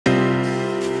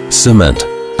Cement,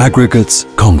 aggregates,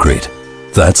 concrete.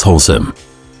 That's Holcim.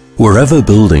 Wherever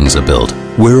buildings are built,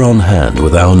 we're on hand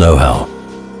with our know-how.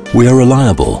 We are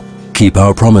reliable, keep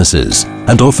our promises,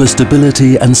 and offer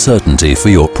stability and certainty for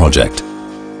your project.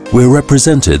 We're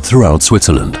represented throughout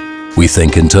Switzerland. We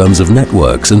think in terms of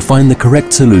networks and find the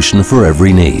correct solution for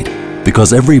every need,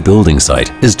 because every building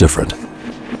site is different.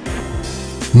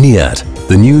 NIAT,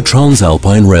 the new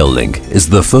Transalpine rail link, is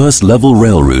the first level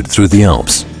rail route through the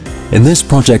Alps. In this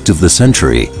project of the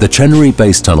century, the Ceneri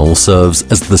base tunnel serves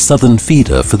as the southern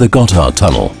feeder for the Gotthard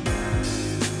tunnel.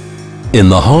 In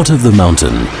the heart of the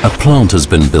mountain, a plant has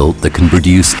been built that can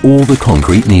produce all the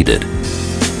concrete needed.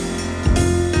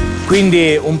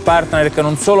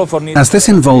 As this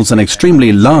involves an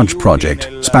extremely large project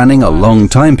spanning a long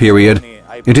time period,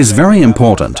 it is very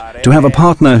important to have a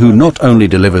partner who not only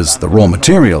delivers the raw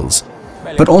materials,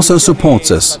 but also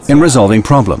supports us in resolving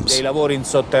problems.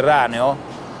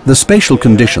 The spatial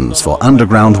conditions for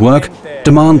underground work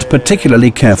demand particularly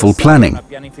careful planning,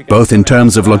 both in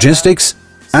terms of logistics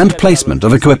and placement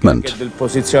of equipment.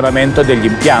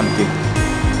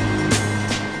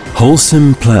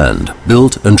 Holcim planned,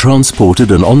 built and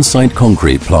transported an on-site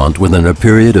concrete plant within a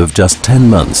period of just 10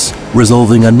 months,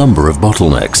 resolving a number of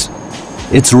bottlenecks.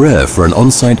 It's rare for an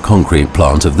on-site concrete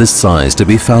plant of this size to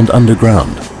be found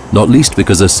underground, not least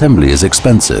because assembly is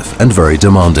expensive and very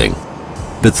demanding.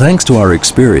 But thanks to our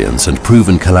experience and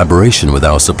proven collaboration with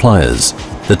our suppliers,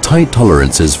 the tight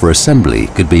tolerances for assembly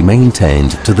could be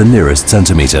maintained to the nearest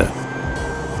centimeter.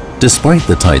 Despite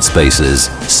the tight spaces,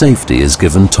 safety is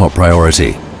given top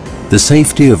priority. The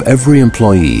safety of every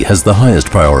employee has the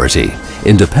highest priority,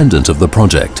 independent of the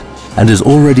project, and is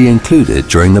already included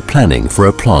during the planning for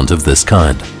a plant of this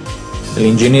kind.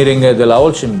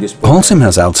 Holcim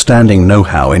has outstanding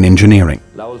know-how in engineering.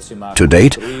 To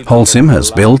date, Holcim has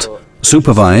built,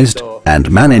 supervised and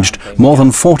managed more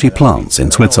than 40 plants in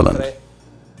Switzerland.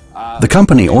 The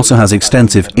company also has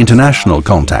extensive international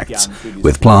contacts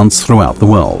with plants throughout the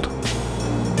world.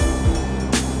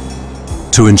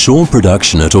 To ensure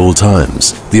production at all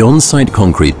times, the on-site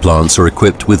concrete plants are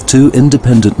equipped with 2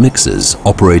 independent mixers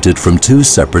operated from 2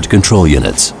 separate control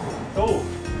units.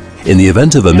 In the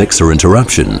event of a mixer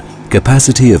interruption,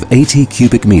 capacity of 80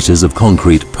 cubic meters of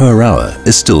concrete per hour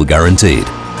is still guaranteed.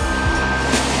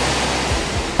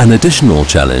 An additional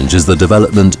challenge is the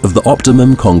development of the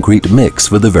optimum concrete mix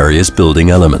for the various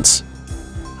building elements.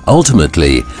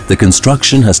 Ultimately, the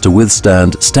construction has to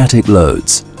withstand static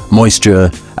loads,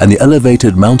 moisture, and the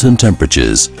elevated mountain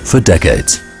temperatures for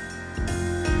decades.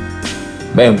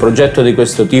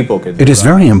 It is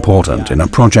very important in a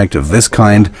project of this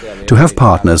kind to have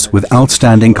partners with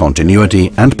outstanding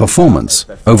continuity and performance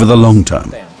over the long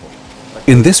term.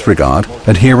 In this regard,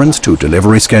 adherence to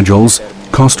delivery schedules,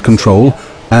 cost control,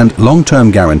 and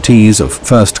long-term guarantees of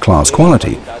first-class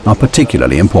quality are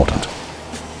particularly important.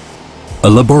 A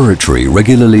laboratory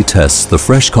regularly tests the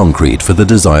fresh concrete for the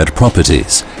desired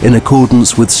properties in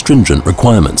accordance with stringent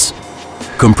requirements.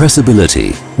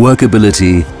 Compressibility,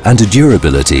 workability, and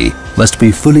durability must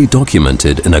be fully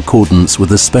documented in accordance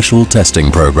with a special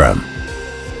testing program.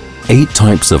 8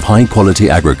 types of high-quality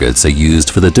aggregates are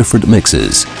used for the different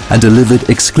mixes and delivered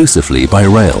exclusively by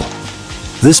rail.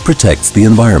 This protects the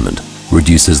environment,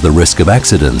 reduces the risk of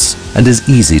accidents, and is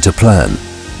easy to plan.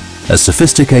 A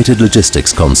sophisticated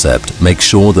logistics concept makes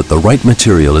sure that the right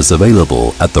material is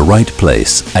available at the right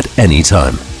place at any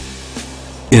time.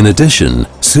 In addition,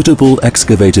 suitable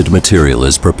excavated material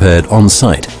is prepared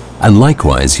on-site and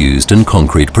likewise used in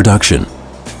concrete production.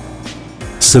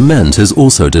 Cement is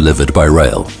also delivered by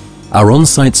rail. Our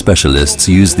on-site specialists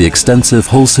use the extensive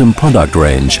Holcim product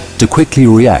range to quickly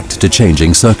react to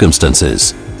changing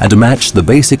circumstances and match the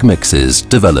basic mixes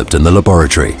developed in the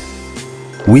laboratory.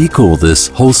 We call this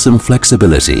Holcim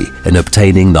flexibility in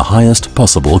obtaining the highest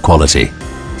possible quality.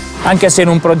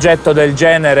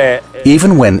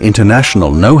 Even when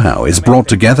international know-how is brought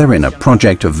together in a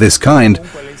project of this kind,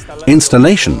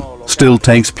 installation still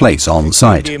takes place on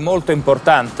site.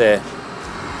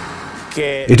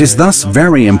 It is thus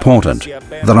very important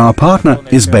that our partner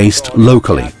is based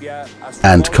locally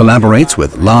and collaborates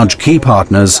with large key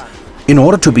partners in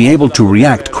order to be able to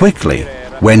react quickly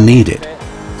when needed.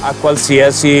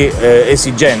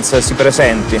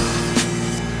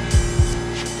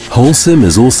 Holcim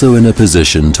is also in a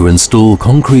position to install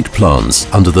concrete plants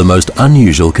under the most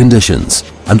unusual conditions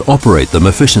and operate them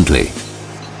efficiently.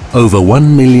 Over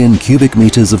 1 million cubic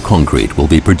meters of concrete will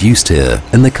be produced here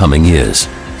in the coming years.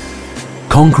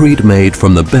 Concrete made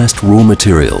from the best raw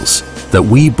materials that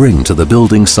we bring to the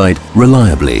building site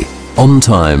reliably, on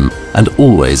time, and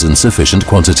always in sufficient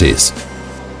quantities.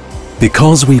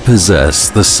 Because we possess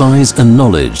the size and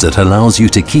knowledge that allows you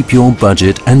to keep your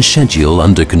budget and schedule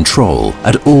under control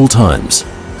at all times.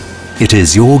 It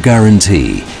is your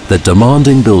guarantee that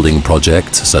demanding building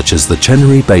projects such as the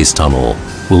Ceneri Base Tunnel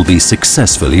will be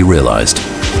successfully realized.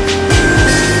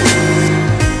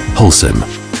 Holcim.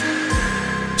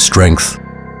 Strength,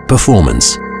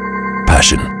 performance,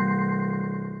 passion.